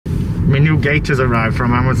My new gaiters arrived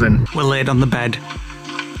from Amazon. We're laid on the bed,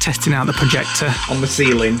 testing out the projector. On the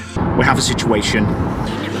ceiling, we have a situation.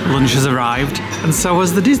 Lunch has arrived, and so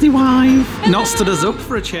has the Disney wife. Not stood us up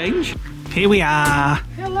for a change. Here we are.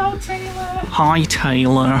 Hello, Taylor. Hi,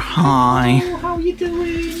 Taylor. Hi. Hello, how are you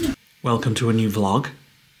doing? Welcome to a new vlog.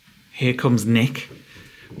 Here comes Nick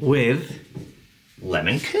with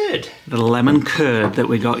Lemon curd. the lemon curd that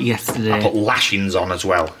we got yesterday. I put lashings on as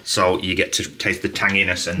well, so you get to taste the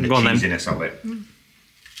tanginess and the cheesiness of it.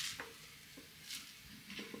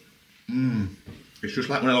 It's just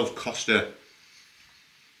like one of those Costa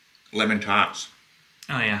lemon tarts.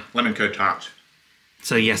 Oh yeah. Lemon curd tarts.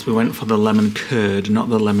 So yes, we went for the lemon curd, not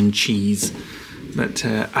the lemon cheese. But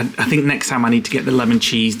I think next time I need to get the lemon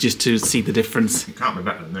cheese just to see the difference. It can't be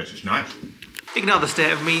better than this, it's nice. Ignore the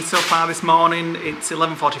state of me so far this morning. It's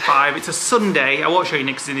 11:45. It's a Sunday. I won't show you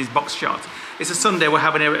Nick 'cause he's in his box shorts. It's a Sunday. We're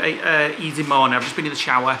having a easy morning. I've just been in the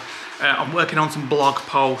shower. I'm working on some blog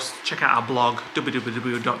posts. Check out our blog,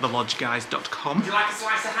 www.thelodgeguys.com. Would you like a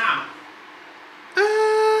slice of ham?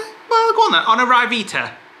 Well, go on then. On a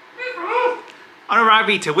Rivita. On a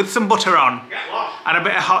Rivita with some butter on. Get what? And a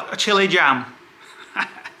bit of hot chili jam.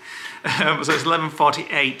 So it's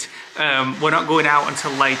 11:48. We're not going out until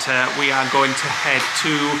later. We are going to head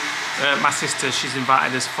to my sister. She's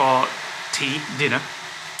invited us for dinner,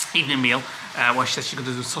 evening meal, where she says she's going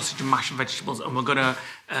to do sausage and mashed vegetables, and we're going to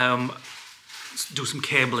do some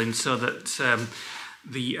cabling so that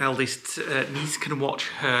the eldest niece can watch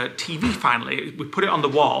her TV finally. We put it on the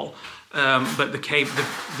wall, but the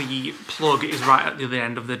plug is right at the other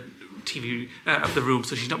end of the TV of the room,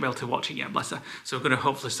 so she's not be able to watch it yet, bless her. So we're going to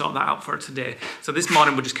hopefully sort that out for her today. So this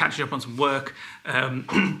morning we're just catching up on some work,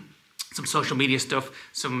 some social media stuff,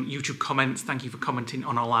 some YouTube comments. Thank you for commenting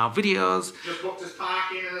on all our videos. Just booked us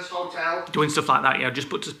parking in this hotel. Doing stuff like that, yeah. Just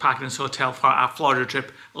booked us parking in this hotel for our Florida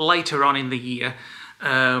trip later on in the year.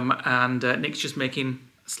 And Nick's just making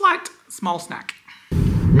a small snack.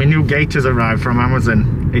 My new gaiters arrived from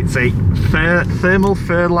Amazon. It's a thermal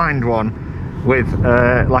fur-lined one with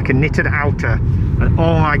like a knitted outer, and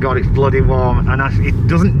oh my god, it's bloody warm, and it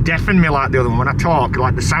doesn't deafen me like the other one. When I talk,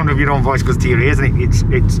 like the sound of your own voice goes to your ears, and it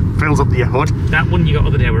fills up your hood. That one you got the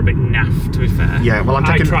other day were a bit naff, to be fair. Yeah, well I'm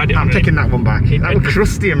taking that one back. That was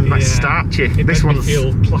crusty and like starchy. This one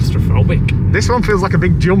feels claustrophobic. This one feels like a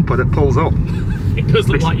big jumper that pulls up. It does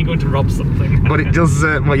look like you're going to rob something. But it does,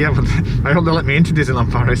 well yeah, but I hope they'll let me into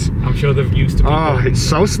Disneyland Paris. I'm sure they're used to people. Oh, it's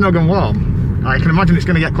so snug and warm. I can imagine it's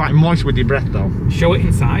going to get quite moist with your breath though. Show it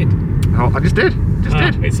inside. Oh, I just did.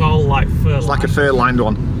 Did. It's all like fur. It's like a fur-lined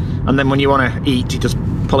one. And then when you want to eat, you just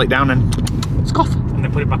pull it down and scoff. And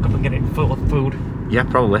then put it back up and get it full of food. Yeah,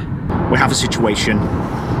 probably. We have a situation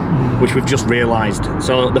which we've just realised.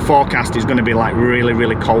 So the forecast is going to be like really,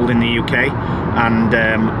 really cold in the UK. And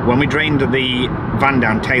when we drained the van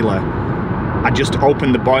down Taylor, I just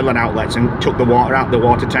opened the boiler outlets and took the water out the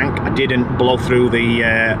water tank. I didn't blow through the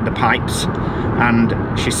pipes, and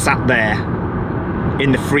she sat there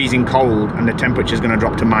in the freezing cold, and the temperature's going to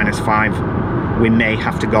drop to -5. We may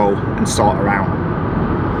have to go and sort her out.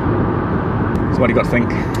 So what do you got to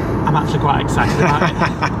think? I'm actually quite excited about it.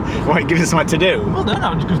 What, give us something to do? Well, no,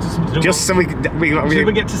 I'm just going to do something to do. Just so we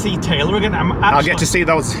get to see Taylor again. I'll get to see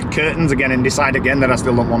those curtains again and decide again that I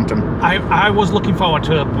still don't want them. I was looking forward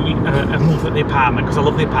to a move at the apartment because I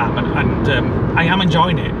love the apartment, and I am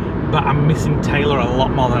enjoying it, but I'm missing Taylor a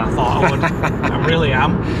lot more than I thought I would. I really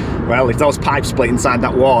am. Well, if those pipes split inside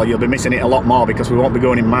that wall, you'll be missing it a lot more because we won't be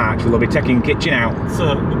going in March. We'll be taking the kitchen out.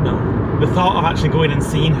 So, no, the thought of actually going and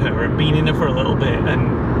seeing her and being in her for a little bit and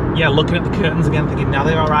yeah, looking at the curtains again, thinking now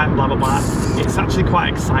they're all right, and blah blah blah. It's actually quite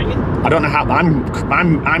exciting. I don't know how.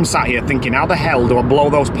 I'm sat here thinking, how the hell do I blow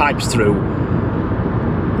those pipes through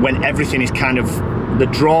when everything is kind of, the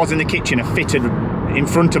drawers in the kitchen are fitted in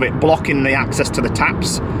front of it, blocking the access to the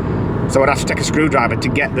taps. So I'd have to take a screwdriver to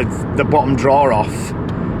get the bottom drawer off,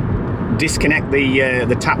 disconnect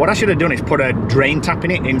the tap. What I should have done is put a drain tap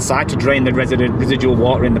in it inside to drain the residual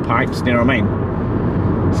water in the pipes. Do you know what I mean?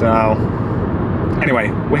 So.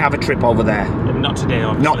 Anyway, we have a trip over there. Not today,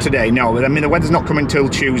 obviously. Not today, no. I mean, the weather's not coming till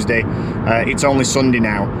Tuesday. It's only Sunday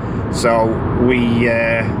now. So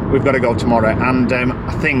we've got to go tomorrow. And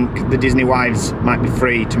I think the Disney wives might be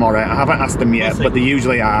free tomorrow. I haven't asked them yet, but they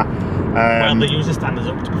usually are. Well, they usually stand us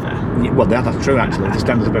up, to be fair. Yeah, well, that's true, actually. They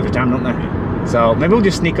stand us up every time, don't they? So maybe we'll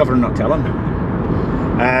just sneak over and not tell them.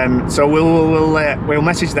 So we'll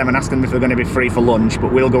message them and ask them if they're going to be free for lunch,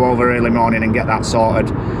 but we'll go over early morning and get that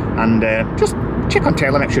sorted, and just check on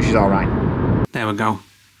Taylor, make sure she's all right. There we go.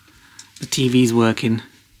 The TV's working.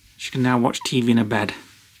 She can now watch TV in her bed.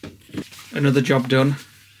 Another job done.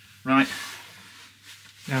 Right.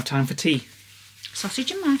 Now time for tea.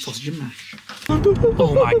 Sausage and mash. Sausage and mash.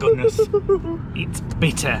 Oh my goodness. It's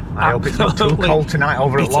bitter. I hope it's not too cold tonight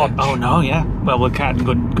over at Lodge. Oh no, yeah. Well, we can't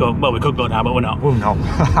go. Well, we could go now, but we're not. Oh no.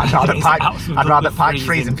 I'd rather pipe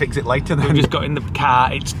freeze and fix it later then. We just got in the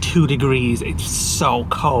car. It's 2 degrees. It's so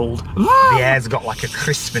cold. The air's got like a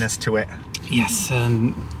crispiness to it. Yes.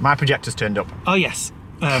 And my projector's turned up. oh yes.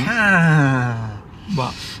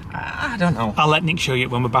 What? I don't know. I'll let Nick show you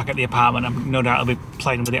when we're back at the apartment. I'm no doubt I'll be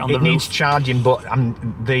playing with it on the roof. It needs charging, but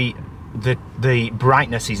the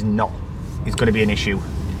brightness is going to be an issue.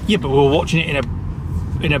 Yeah, but we're watching it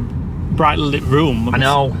in a bright lit room. I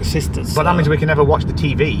know, sisters. but that means we can never watch the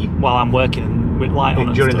TV while I'm working with light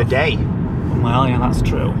on during the day. Well, yeah, that's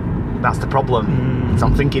true. That's the problem. So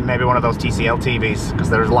I'm thinking maybe one of those TCL TVs because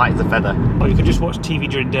they're as light as a feather. Or you could just watch TV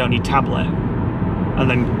during the day on your tablet, and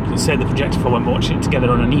then save the projector for when we're watching it together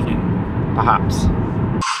on an evening. Perhaps.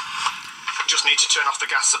 Just need to turn off the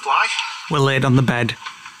gas supply. We're laid on the bed,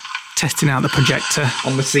 testing out the projector.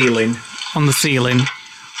 On the ceiling. On the ceiling,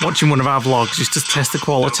 watching one of our vlogs just to test the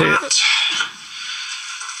quality. Apologies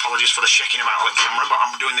for the shaking about the camera, but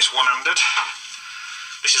I'm doing this one-handed.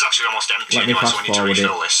 This is actually almost empty anyway, so we need to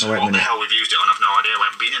refill this. What the hell we've used it on, I've no idea. We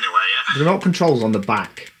haven't been anywhere yet. The remote control's on the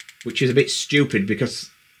back, which is a bit stupid because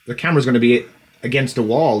the camera's going to be against a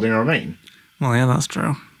wall, do you know what I mean? Well, yeah, that's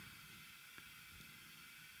true.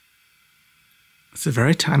 It's a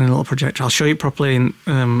very tiny little projector. I'll show you properly in,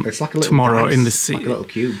 it's like a little tomorrow dice, in the sea. like a little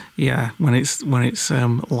cube. Yeah, when it's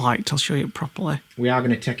light, I'll show you properly. We are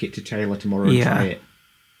going to take it to Taylor tomorrow and try it.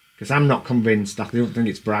 Because I'm not convinced. I don't think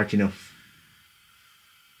it's bright enough.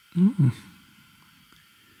 And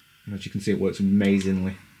as you can see, it works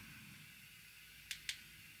amazingly.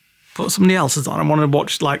 Put somebody else's on. I want to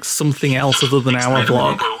watch like something else other than our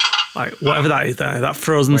vlog. Like whatever that is there, that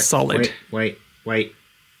frozen solid. Wait.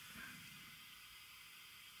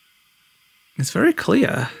 It's very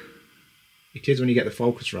clear. It is when you get the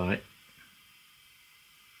focus right.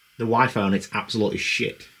 The Wi-Fi on it's absolutely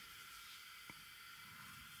shit.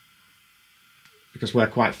 Because we're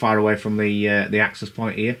quite far away from the access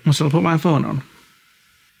point here. Shall I put my phone on?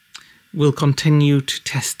 We'll continue to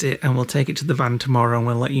test it and we'll take it to the van tomorrow and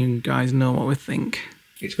we'll let you guys know what we think.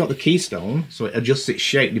 It's got the keystone, so it adjusts its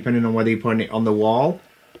shape depending on whether you're putting it on the wall.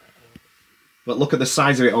 But look at the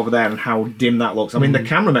size of it over there and how dim that looks. I mean, the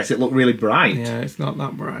camera makes it look really bright. Yeah, it's not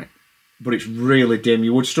that bright. But it's really dim.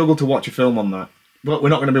 You would struggle to watch a film on that. But we're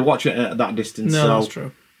not going to be watching it at that distance. No, so that's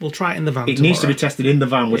true. We'll try it in the van It tomorrow. needs to be tested in the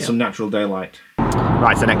van with some natural daylight.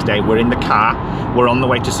 Right, it's the next day. We're in the car. We're on the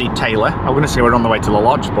way to see Taylor. I'm going to say we're on the way to the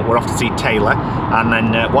lodge, but we're off to see Taylor. And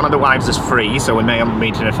then one of the wives is free, so we may be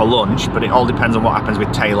meeting her for lunch, but it all depends on what happens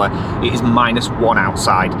with Taylor. It is -1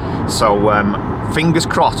 outside. So fingers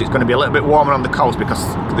crossed it's going to be a little bit warmer on the coast because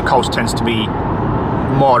the coast tends to be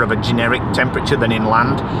more of a generic temperature than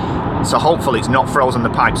inland. So hopefully it's not frozen the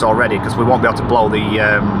pipes already because we won't be able to blow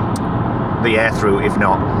the air through if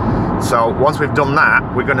not. So once we've done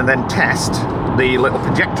that, we're going to then test the little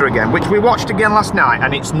projector again, which we watched again last night,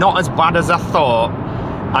 and it's not as bad as I thought.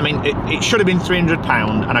 I mean, it should have been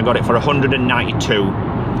 £300 and I got it for 192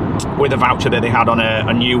 with a voucher that they had on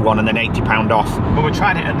a new one and then £80 off. But we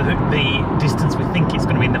tried it at the distance we think it's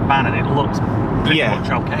going to be in the van and it looks pretty much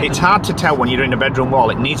okay. It's hard to tell when you're in a bedroom wall.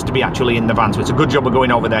 It needs to be actually in the van, so it's a good job of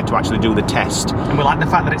going over there to actually do the test. And we like the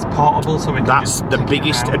fact that it's portable, so we can That's the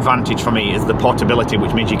biggest advantage for me, is the portability,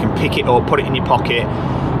 which means you can pick it up, put it in your pocket.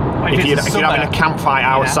 If you're having a campfire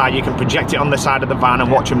outside, you can project it on the side of the van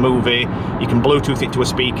and watch a movie. You can Bluetooth it to a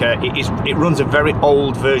speaker. It runs a very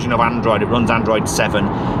old version of Android. It runs Android 7.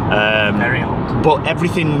 Very old. But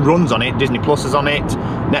everything runs on it. Disney Plus is on it,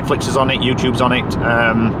 Netflix is on it, YouTube's on it.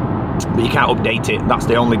 But you can't update it. That's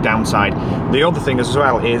the only downside. The other thing as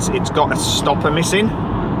well is it's got a stopper missing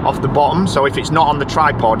off the bottom, so if it's not on the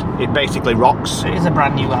tripod, it basically rocks. It is a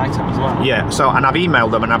brand new item as well. Yeah, so, and I've emailed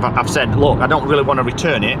them and I've said, look, I don't really want to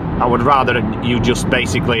return it. I would rather you just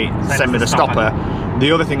basically send me the stopper.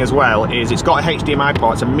 The other thing as well is it's got a HDMI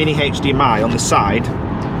port. It's a mini HDMI on the side,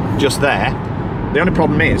 just there. The only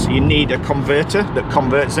problem is you need a converter that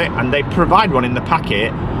converts it, and they provide one in the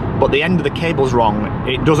packet, but the end of the cable's wrong.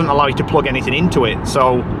 It doesn't allow you to plug anything into it.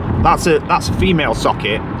 So that's a female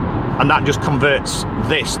socket, and that just converts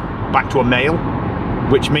this back to a male,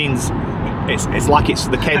 which means it's like it's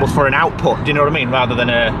the cable for an output. Do you know what I mean? Rather than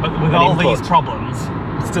a But with all input. these problems,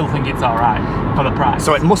 I still think it's all right for the price.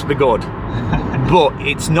 So it must be good, but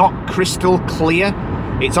it's not crystal clear.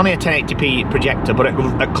 It's only a 1080p projector, but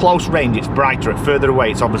at close range it's brighter. At further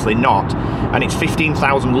away it's obviously not, and it's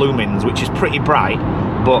 15,000 lumens, which is pretty bright.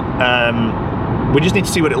 But We just need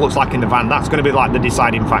to see what it looks like in the van. That's going to be like the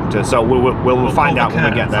deciding factor. So we'll find out when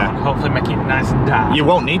we get there. Hopefully make it nice and dark. You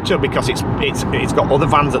won't need to, because it's got other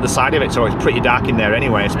vans at the side of it, so it's pretty dark in there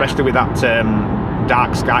anyway, especially with that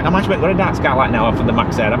dark sky. I'm actually got a dark skylight now for the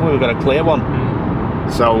Max Air, haven't we? We've got a clear one.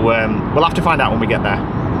 So we'll have to find out when we get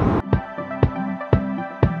there.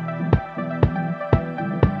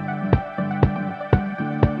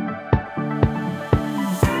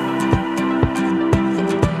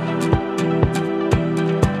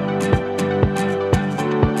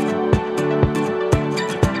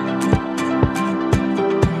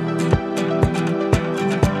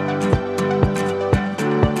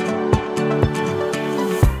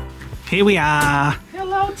 Here we are.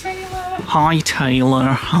 Hello, Taylor. Hi, Taylor.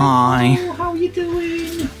 Hi. Oh, how are you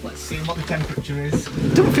doing? Let's see what the temperature is.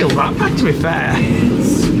 Don't feel that bad, to be fair.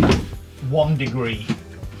 It's 1 degree.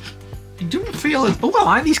 It doesn't feel as... Oh, I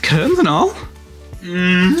like these curtains and all.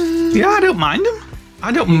 Yeah, I don't mind them.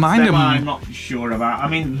 I don't mind them. I'm not sure about. I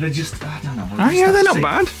mean, they're just... I don't know. Oh, yeah, they're not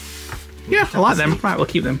bad. Yeah, I like them. Right, we'll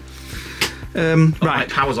keep them. Right.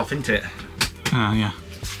 Power's off, isn't it? Oh, yeah.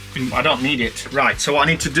 I don't need it. Right, so what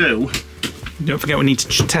I need to do... Don't forget we need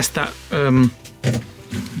to test that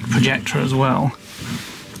projector as well.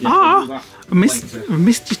 Yeah, I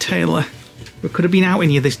missed you, Taylor. We could have been out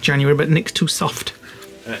in here this January, but Nick's too soft.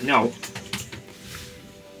 No.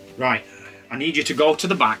 Right, I need you to go to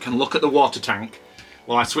the back and look at the water tank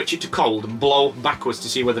while I switch it to cold and blow backwards to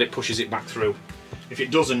see whether it pushes it back through. If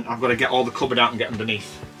it doesn't, I've got to get all the cupboard out and get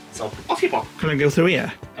underneath. So, off you pop. Can I go through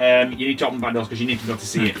here? You need to open the back doors because you need to be able to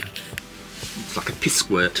see it. It's like a piss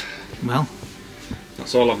squirt. Well,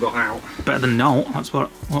 that's all I've got out. Better than no. That's what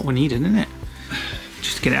we needed, isn't it?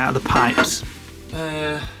 Just to get it out of the pipes.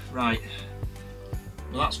 Right.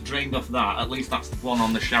 Well, that's drained off that. At least that's the one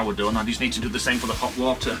on the shower done. I just need to do the same for the hot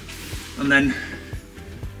water. And then...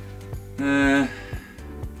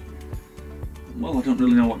 well, I don't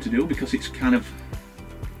really know what to do because it's kind of...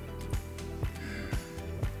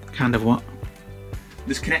 Kind of what?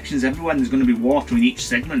 There's connections everywhere and there's going to be water in each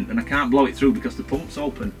segment and I can't blow it through because the pump's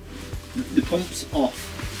open. The pump's off.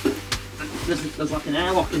 There's like an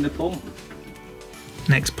airlock in the pump.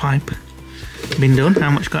 Next pipe been done.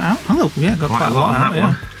 How much got out? Oh yeah, got quite a lot out.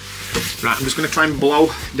 Yeah. Right, I'm just going to try and blow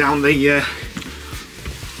down the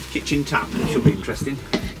kitchen tap. It should be interesting.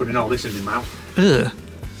 Putting all this in my mouth. Ugh.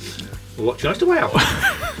 Well, what choice do I have?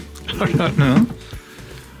 I don't know.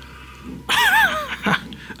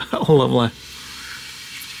 Oh, lovely.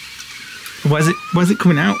 Where's it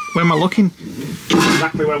coming out? Where am I looking?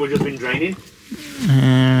 Exactly where we've just been draining.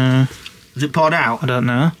 Is it poured out? I don't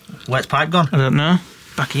know. Where's pipe gone? I don't know.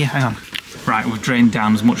 Back here, hang on. Right, we've drained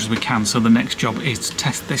down as much as we can, so the next job is to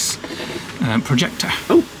test this projector.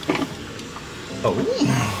 Oh.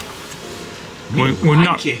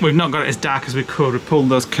 We've not got it as dark as we could. We pulled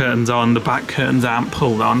those curtains on. The back curtains aren't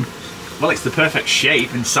pulled on. Well, it's the perfect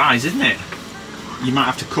shape and size, isn't it? You might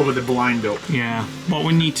have to cover the blind up. Yeah. What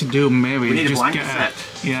we need to do maybe is just get set.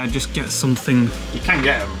 Yeah, just get something. You can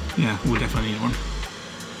get them. Yeah, we'll definitely need one.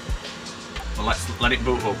 Well, let's let it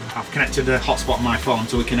boot up. I've connected the hotspot on my phone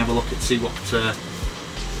so we can have a look and see what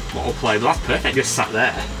will play. But that's perfect. Just sat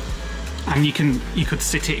there. And you could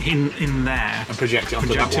sit it in there and project it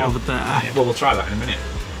onto that over there. Yeah, well, we'll try that in a minute.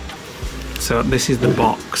 So this is the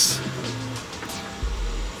box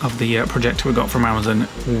of the projector we got from Amazon.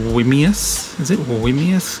 Wimius, is it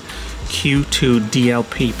Wimius Q2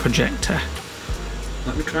 DLP projector?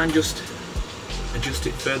 Let me try and just adjust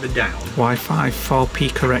it further down. Wi-Fi,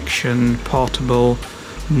 4P correction, portable,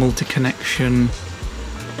 multi-connection.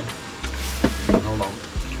 Hold on.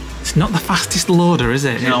 It's not the fastest loader, is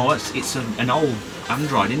it? No, it's an old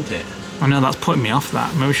Android, isn't it? I know, that's putting me off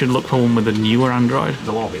that. Maybe we should look for one with a newer Android.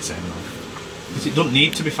 They'll all be the same though. Because it doesn't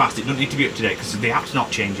need to be fast, it doesn't need to be up to date because the app's not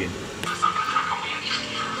changing.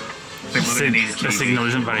 The signal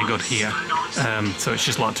isn't very good here, so it's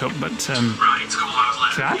just locked up. But so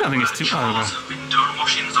I don't think it's too bad.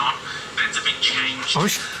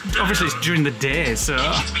 Obviously, it's during the day, so.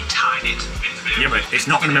 Yeah, but it's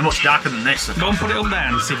not going to be much darker than this. Go and put it up there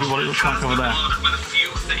and see what it looks like over there.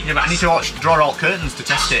 Yeah, but I need to draw all curtains to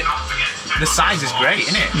test it. The size is great,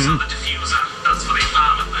 isn't it?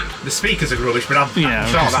 The speakers are rubbish, but I'm sure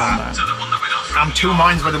that. I'm two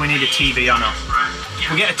minds whether we need a TV or not. If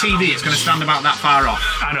we get a TV, it's going to stand about that far off.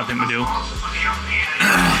 I don't think we do.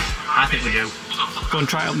 I think we do. Go and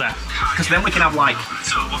try it up there. Because then we can have like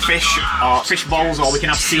fish bowls, or we can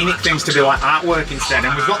have scenic things to be like artwork instead,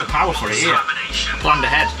 and we've got the power for it here. Planned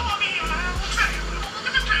ahead.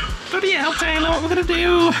 Bloody hell, Taylor, what we're going to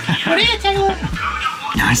do? What are you, Taylor?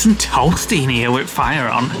 Nice and toasty in here with fire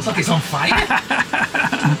on. Looks like it's on fire.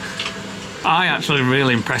 I actually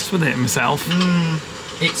really impressed with it myself.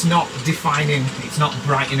 It's not defining, it's not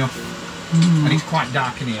bright enough. And it's quite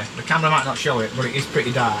dark in here. The camera might not show it, but it is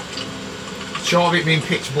pretty dark. Short of it being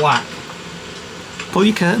pitch black. Pull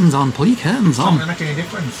your curtains on, pull your curtains on. It's not going to make any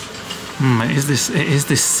difference. It is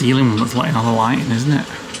this ceiling that's letting all the light in, isn't it?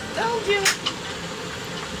 Told you.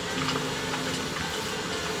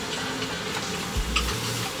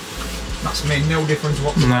 That's made no difference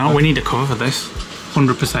whatsoever. No, we need a cover for this,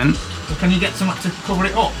 100%. Well, can you get something to cover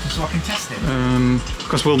it up so I can test it?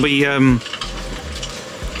 Because we'll be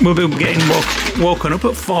getting woken up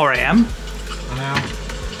at 4 AM. I know.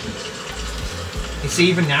 It's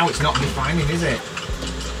even now, it's not defining, is it?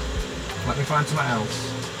 Let me find something else.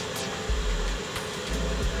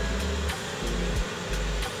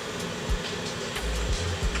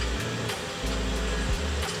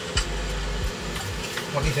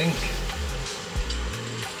 What do you think?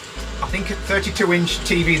 I think a 32-inch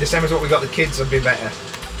TV, the same as what we got the kids, would be better.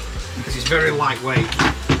 Because it's very lightweight.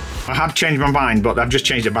 I have changed my mind, but I've just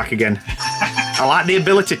changed it back again. I like the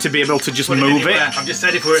ability to be able to just move it. I've just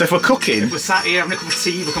said if we're cooking... If we're sat here having a cup of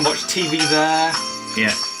tea, we can watch TV there.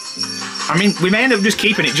 Yeah. I mean, we may end up just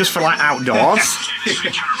keeping it just for like outdoors. If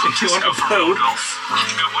you want a boat,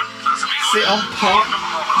 Sit on pot,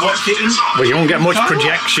 watch it in... Well, you won't get much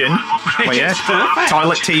projection. Well, yeah,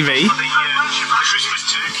 toilet TV.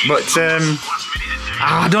 But,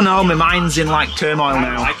 I don't know, my mind's in like turmoil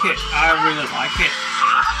now. I like it, I really like it.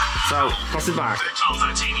 So, pass it back.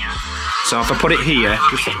 So if I put it here,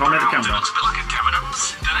 just on the camera.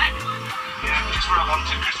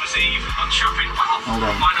 Hold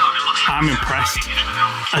on. I'm impressed.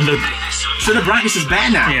 And So the brightness is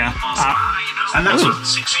better now? yeah, And that's...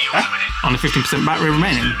 only 15% battery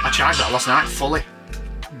remaining. I charged that last night, fully.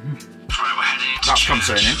 That's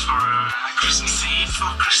concerning.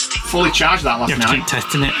 Fully charged that last You have to night. keep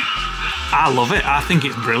testing it. I love it, I think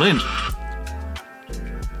it's brilliant.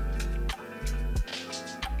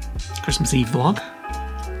 Christmas Eve vlog.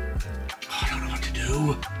 I don't know what to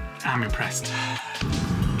do. I'm impressed.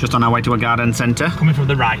 Just on our way to a garden centre. Coming from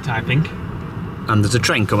the right, I think. And there's a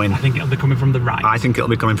train coming. I think it'll be coming from the right. I think it'll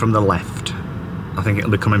be coming from the left. I think it'll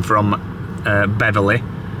be coming from Beverley.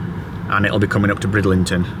 And it'll be coming up to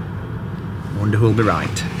Bridlington. Wonder who'll be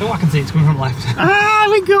right. Oh, I can see it's coming from the left. Ah,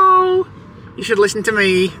 there we go. You should listen to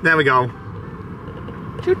me. There we go.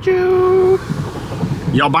 Choo-choo.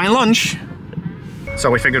 You're buying lunch? So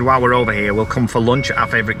we figured while we're over here, we'll come for lunch at our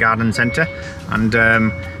favourite garden centre. And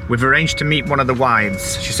we've arranged to meet one of the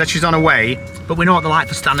wives. She said she's on her way, but we know what they're like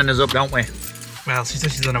for standing us up, don't we? Well, she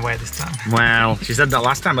said she's on her way this time. Well, she said that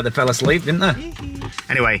last time, but they fell asleep, didn't they?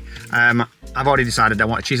 Anyway, I've already decided I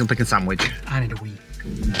want a cheese and pickle sandwich. I need a wee.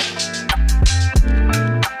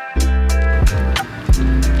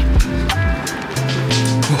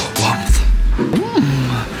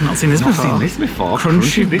 Not seen this before.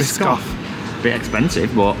 Crunchy Biscoff. Bit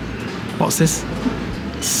expensive, but... What's this?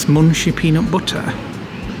 Smunchy peanut butter.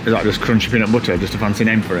 Is that just crunchy peanut butter? Just a fancy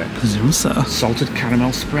name for it? Presume so. Salted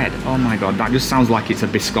caramel spread. Oh my god, that just sounds like it's a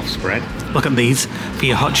Biscoff spread. Look at these for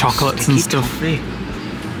your hot chocolates and stuff.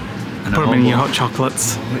 Put them in your hot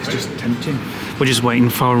chocolates. Oh, it's just tempting. We're just waiting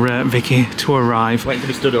for Vicky to arrive. Waiting to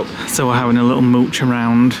be stood up. So we're having a little mooch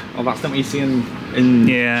around. Oh, that's not what you see in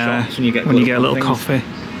shops when you get a little coffee.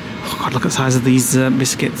 Oh god, look at the size of these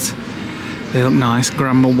biscuits. They look nice.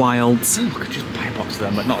 Grandma Wilds. Oh, I could just buy a box of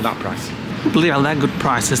them, but not at that price. Bloody hell, they're good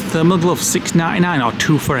prices. Thermal gloves £6.99 or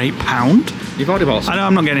 2 for £8. You've already bought some. I know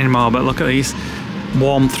I'm not getting any more, but look at these.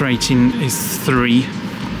 Warmth rating is 3.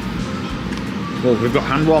 Well, we've got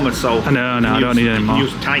hand warmers, so... I know, no, I don't need any more. You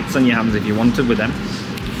can use tights on your hands if you wanted with them.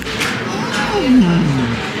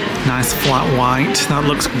 Nice flat white. That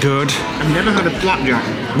looks good. I've never had a flapjack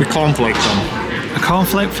with cornflakes on. A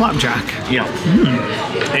cornflake flapjack? Yeah.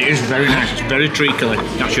 It is very nice. It's very treacly.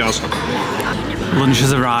 That's yours. Lunch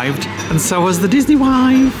has arrived, and so has the Disney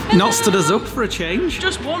wife. Not stood us up for a change.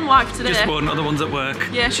 Just one wife today. Just one, other one's at work.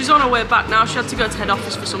 Yeah, she's on her way back now. She had to go to head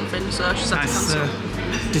office for something, so she's had to Nice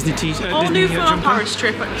cancel. Disney t-shirt. All new for our Paris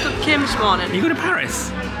trip. It came this morning. Are you going to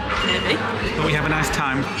Paris? Maybe. Hope we have a nice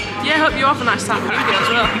time. Yeah, hope you have a nice time with you as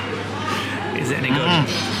well. Is it any good?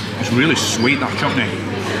 It's really sweet, that chutney.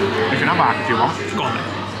 You can have that if you want. Go on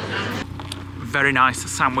then. Very nice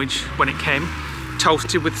sandwich when it came.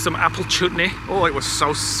 Toasted with some apple chutney. Oh, it was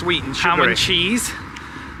so sweet and sugary. Ham and cheese.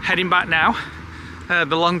 Heading back now.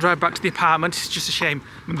 The long drive back to the apartment. It's just a shame.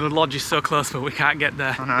 The lodge is so close, but we can't get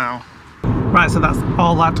there. I know. Right, so that's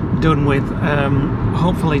all that done with.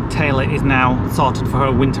 Hopefully Taylor is now sorted for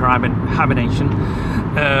her winter hibernation.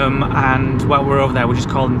 and while we're over there, we just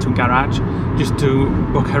called into a garage just to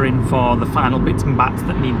book her in for the final bits and bats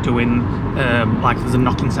that need doing. Like there's a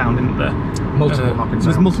knocking sound in there. Multiple knocking sounds.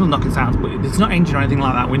 There's multiple knocking sounds, but it's not engine or anything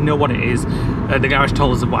like that. We know what it is. The garage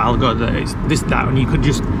told us a while ago that it's this, that, and we could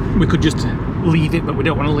just leave it, but we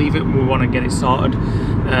don't want to leave it. We want to get it sorted.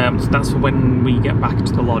 So that's for when we get back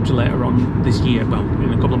to the lodge later on this year. Well,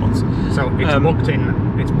 in a couple of months. So it's booked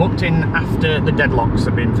in. It's booked in after the deadlocks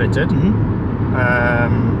have been fitted.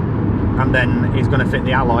 And then it's going to fit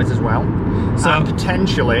the alloys as well. So and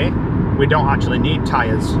potentially we don't actually need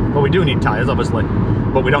tyres. Well, we do need tyres obviously,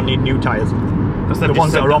 but we don't need new tyres. The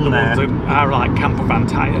ones that are on there are like camper van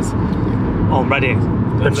tyres already.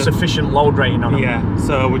 There's sufficient load rating on them. Yeah,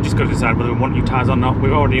 so we're just going to decide whether we want new tyres or not.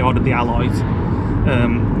 We've already ordered the alloys,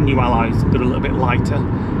 new alloys. They're a little bit lighter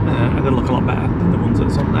and they look a lot better than the ones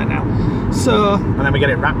that's on there now. So and then we get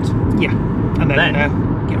it wrapped. Yeah, and then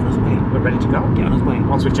get on his way. We're ready to go. Get on his way.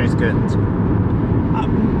 Once we've changed the curtains.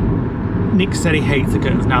 Nick said he hates the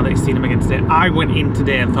curtains now that he's seen them again today. I went in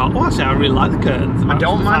today and thought, oh, actually, I really like the curtains. I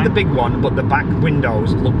don't mind the big one, but the back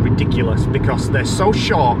windows look ridiculous because they're so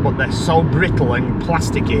short, but they're so brittle and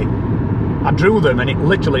plasticky. I drew them and it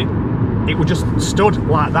would just stood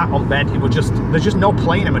like that on bed. It would just, there's just no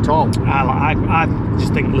play in them at all. I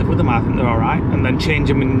just think live with them. I think they're all right, and then change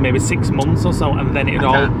them in maybe 6 months or so, and then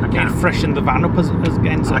it'd freshen the van up as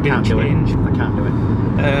again. So I can't change. I can't do it.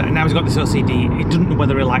 And now he's got this OCD. He doesn't know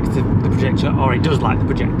whether he likes the projector or he does like the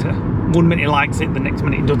projector. One minute he likes it, the next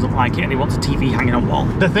minute he doesn't like it, and he wants a TV hanging on the wall.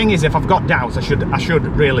 The thing is, if I've got doubts, I should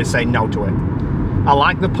really say no to it. I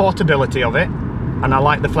like the portability of it, and I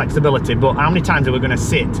like the flexibility. But how many times are we going to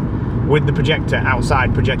sit with the projector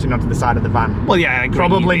outside projecting onto the side of the van? Well, yeah, I agree.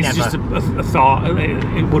 Probably it's never. Just a thought.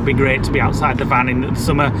 It would be great to be outside the van in the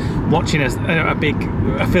summer watching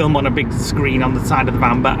a film on a big screen on the side of the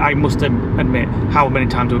van, but I must admit, how many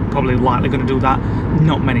times we're probably likely going to do that?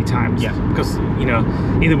 Not many times. Yeah. Because, you know,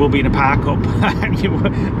 either we'll be in a park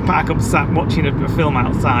up sat watching a film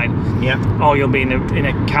outside, yeah, or you'll be in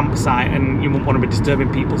a campsite and you won't want to be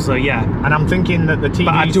disturbing people, so yeah. And I'm thinking that the TV.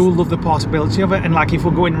 But I do love the portability of it, and like if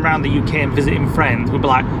we're going around the UK and visiting friends, we'll be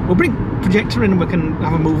like, we'll bring projector in and we can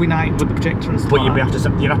have a movie night with the projector and stuff. But you'd have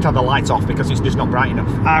to have the lights off because it's just not bright enough.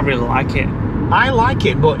 I really like it. I like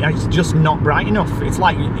it, but it's just not bright enough. It's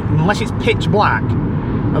like, unless it's pitch black,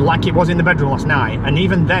 like it was in the bedroom last night, and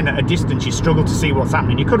even then at a distance you struggle to see what's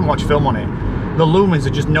happening. You couldn't watch film on it. The lumens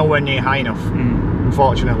are just nowhere near high enough,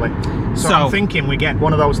 unfortunately. So I'm thinking we get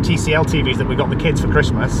one of those TCL TVs that we got the kids for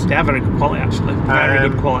Christmas. They are very good quality, actually. Very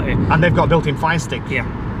good quality. And they've got a built-in Fire Stick. Yeah.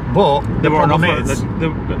 But they were on offer.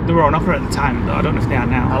 They were on offer at the time, though. I don't know if they are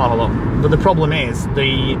now. I'll have a look. But the problem is,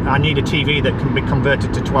 I need a TV that can be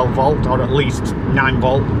converted to 12 volt or at least 9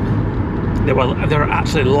 volt. They're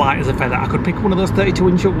actually light as a feather. I could pick one of those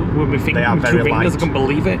 32-inch up with my They are very light. I couldn't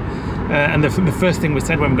believe it. And the first thing we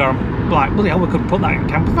said when we got them, like, bloody hell, we could put that in a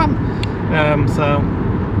camper van. So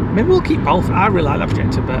maybe we'll keep both. I really like that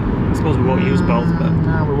projector, but I suppose we won't use both. But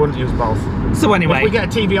no, we wouldn't use both. So anyway, if we get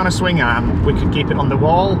a TV on a swing arm, we could keep it on the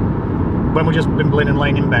wall when we're just bimbling and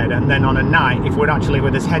laying in bed, and then on a night, if we're actually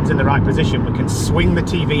with his heads in the right position, we can swing the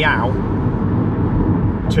TV out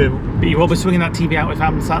to... But you won't be swinging that TV out if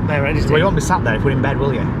I'm sat there editing. Well, you won't be sat there if we're in bed,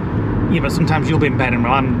 will you? Yeah, but sometimes you'll be in bed and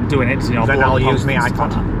while I'm doing it, you know, then I'll use my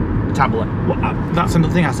iPad, tablet. Well, that's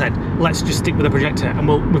another thing I said. Let's just stick with the projector, and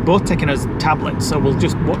we've both taken us tablets, so we'll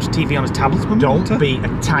just watch TV on his tablets. Don't be a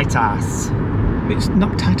tight ass. It's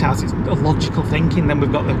not tight ass, it's a logical thinking. Then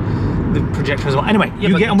we've got the projector as well. Anyway, yeah,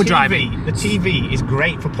 you get on with driving. The TV is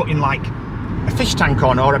great for putting like a fish tank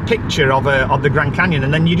on or a picture of the Grand Canyon,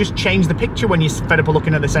 and then you just change the picture when you're fed up of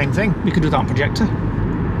looking at the same thing. You could do that on projector.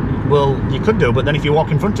 Well, you could do, but then if you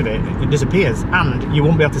walk in front of it, it disappears, and you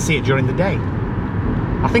won't be able to see it during the day.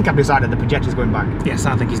 I think I've decided the projector's going back. Yes,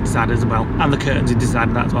 I think he's decided as well. And the curtains, he's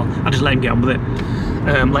decided that as well. I'll just let him get on with it.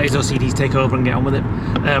 Let his OCDs take over and get on with it.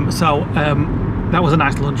 That was a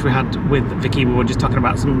nice lunch we had with Vicky. We were just talking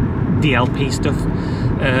about some DLP stuff.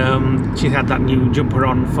 She had that new jumper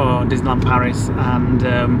on for Disneyland Paris, and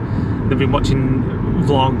they've been watching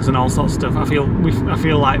vlogs and all sorts of stuff. I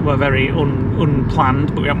feel like we're very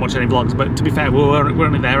unplanned, but we haven't watched any vlogs. But to be fair, we were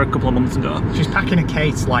only there a couple of months ago. She's packing a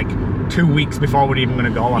case like 2 weeks before we're even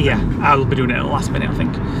going to go. I think. I'll be doing it at the last minute, I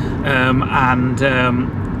think.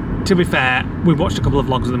 To be fair, we watched a couple of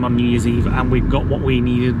vlogs of them on New Year's Eve, and we've got what we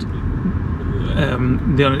needed.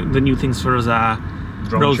 The new things for us are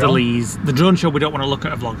Rosalie's. The drone show, we don't want to look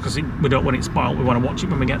at a vlog because we don't want it spoiled. We want to watch it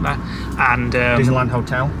when we get there. And Disneyland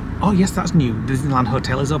Hotel. Oh yes, that's new. Disneyland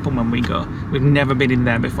Hotel is open when we go. We've never been in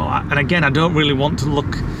there before. And again, I don't really want to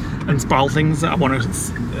look and spoil things. I want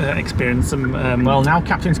to experience some. Well, now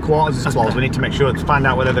captain's quarters is closed. We need to make sure to find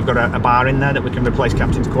out whether they've got a bar in there that we can replace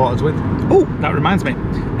captain's quarters with. Oh, that reminds me,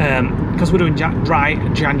 because we're doing dry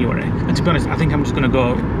January, and to be honest, I think I'm just going to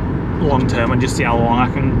go long term and just see how long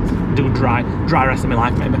I can do dry rest of my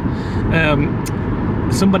life, maybe.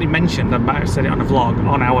 Somebody mentioned, I might have said it on a vlog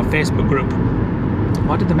on our Facebook group.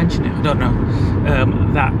 Why did they mention it? I don't know.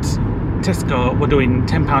 That Tesco were doing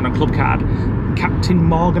 £10 on club card. Captain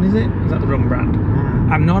Morgan, is it? Is that the rum brand?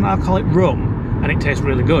 A non-alcoholic rum, and it tastes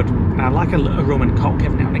really good. And I like a rum and coke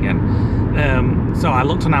every now and again. So I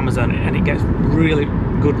looked on Amazon, and it gets really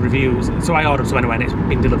good reviews. So I ordered some anyway, and it's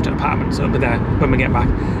been delivered to apartment, so it'll be there when we get back.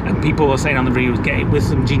 And people were saying on the reviews, get it with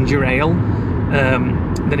some ginger ale.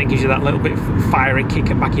 Then it gives you that little bit fiery kick at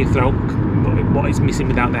the back of your throat, what is missing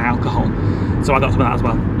without the alcohol. So I got some of that as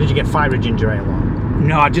well. Did you get fiery ginger ale on?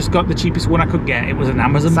 No, I just got the cheapest one I could get. It was an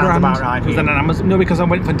Amazon brand. Sounds about right. It was an Amazon. No, because I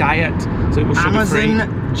went for diet, so it was sugar-free.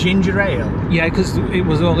 Amazon ginger ale? Yeah, because it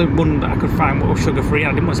was the only one that I could find that was sugar-free,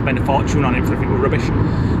 and I didn't want to spend a fortune on it for if it were rubbish.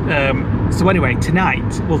 So anyway,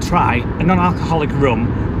 tonight we'll try a non-alcoholic rum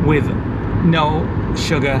with no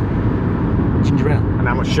sugar ginger ale. And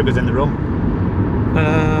how much sugar's in the rum?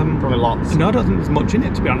 Probably lots. No, I don't think there's much in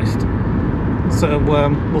it, to be honest. So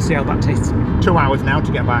we'll see how that tastes. 2 hours now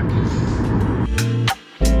to get back.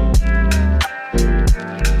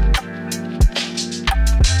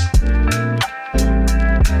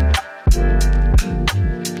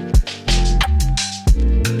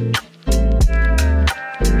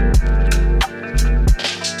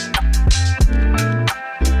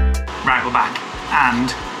 Right, we're back, and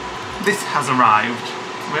this has arrived.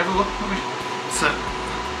 We have a look. So,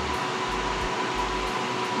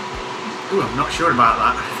 ooh, I'm not sure about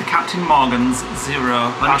that. the Captain Morgan's Zero.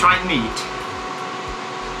 Let me try it neat.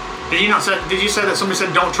 Did you say that somebody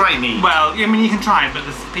said don't try it neat? Well, I mean, you can try it, but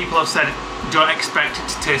people have said don't expect it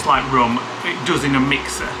to taste like rum. It does in a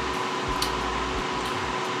mixer.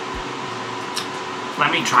 Let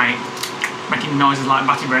me try it. Making noises like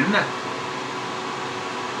Batty Brenda.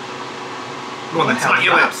 Go on then, smack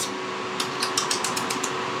your lips.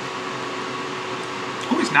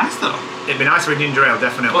 Oh, it's nice though. It'd be nice with ginger ale,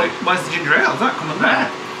 definitely. Well, where's the ginger ale? Does that come up there?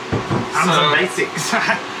 Amazon Basics.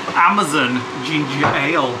 Amazon ginger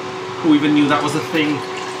ale. Who even knew that was a thing?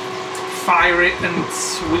 Fiery and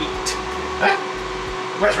sweet.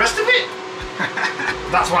 Where's the rest of it?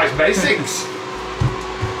 That's why it's basics.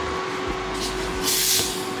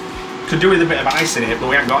 Could do with a bit of ice in it, but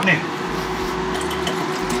we haven't got any.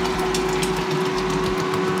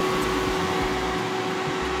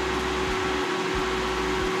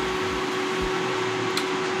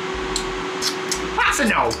 That's a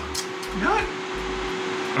no. No.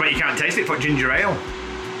 I bet you can't taste it for ginger ale.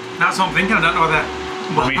 That's what I'm thinking. I don't know that.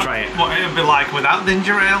 Let me try it. What it would be like without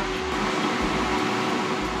ginger ale.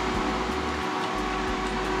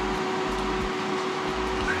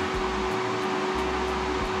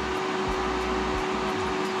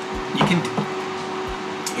 You can.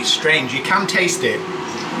 It's strange. You can taste it.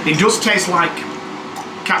 It does taste like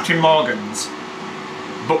Captain Morgan's,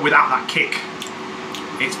 but without that kick.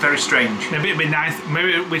 It's very strange. Maybe it'd be nice.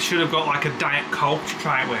 Maybe we should have got like a Diet Coke to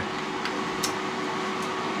try it with.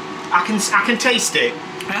 I can taste it,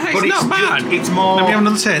 but it's not bad. It's more. Let me have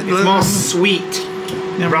another taste. It's more sweet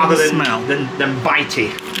rather than smell. than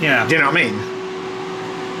bitey. Yeah. Do you know what I mean?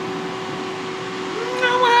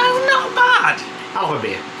 No, well, not bad. I'll have a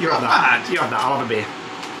beer. You have that. You have that. I'll have a beer.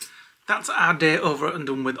 That's our day over and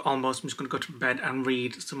done with almost. I'm just going to go to bed and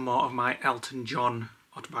read some more of my Elton John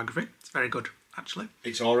autobiography. It's very good, actually.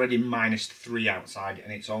 It's already -3 outside,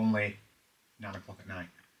 and it's only 9 o'clock at night.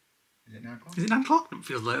 Is it 9 o'clock? Is it 9 o'clock? It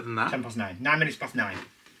feels later than that. 9 minutes past 9.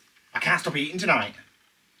 I can't stop eating tonight.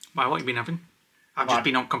 Why? What have you been having? I've just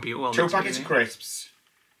been on computer world. 2 packets of crisps,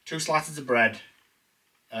 2 slices of bread,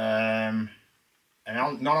 a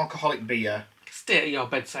non-alcoholic beer. Stay at your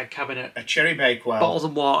bedside cabinet. A cherry bakewell. Bottles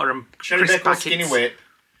of water and cherry crisp bakewell packets. skinny whip.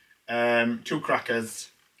 2 crackers.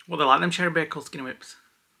 Well, they like them cherry bakewell skinny whips.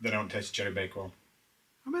 They don't taste cherry bakewell.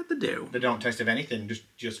 I bet they do. They don't taste of anything.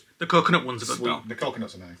 Just the coconut ones are good sweet. though. The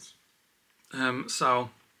coconuts are nice. So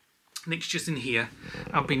Nick's just in here.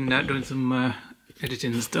 I've been doing some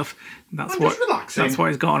editing and stuff. That's I'm just relaxing. That's what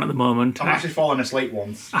he's got on at the moment. I've actually fallen asleep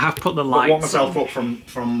once. I have put the I lights. woke myself up from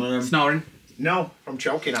snoring. No, from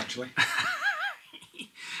choking actually.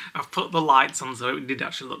 I've put the lights on, so it did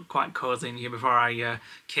actually look quite cosy in here before I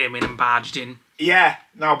came in and barged in. Yeah.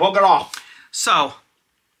 Now bugger off. So,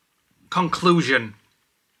 conclusion: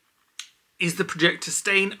 is the projector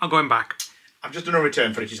staying or going back? I've just done a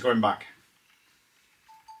return for it. It's going back.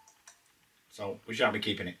 So we shall be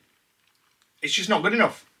keeping it. It's just not good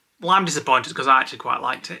enough. Well, I'm disappointed because I actually quite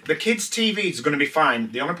liked it. The kids' TV is going to be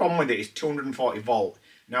fine. The only problem with it is 240 volt.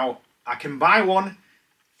 Now, I can buy one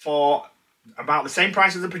for about the same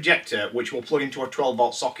price as the projector, which will plug into a 12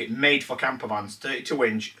 volt socket made for camper vans, 32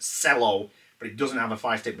 inch, cello, but it doesn't have a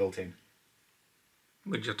fire stick built in.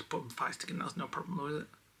 We just have to put a fire stick in, that's no problem though, is it?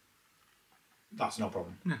 That's no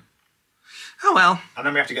problem. No. Oh well. And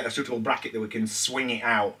then we have to get a suitable bracket that we can swing it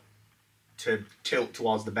out to tilt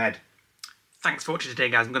towards the bed. Thanks for watching today,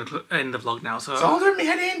 guys. I'm going to end the vlog now. So let me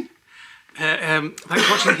head in. Thanks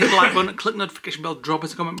for watching. Hit the like button, click the notification bell, drop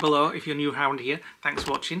us a comment below if you're new around here. Thanks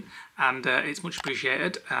for watching, and it's much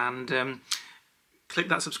appreciated. And click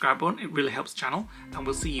that subscribe button, it really helps the channel. And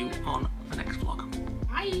we'll see you on the next vlog.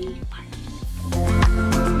 Bye. Bye.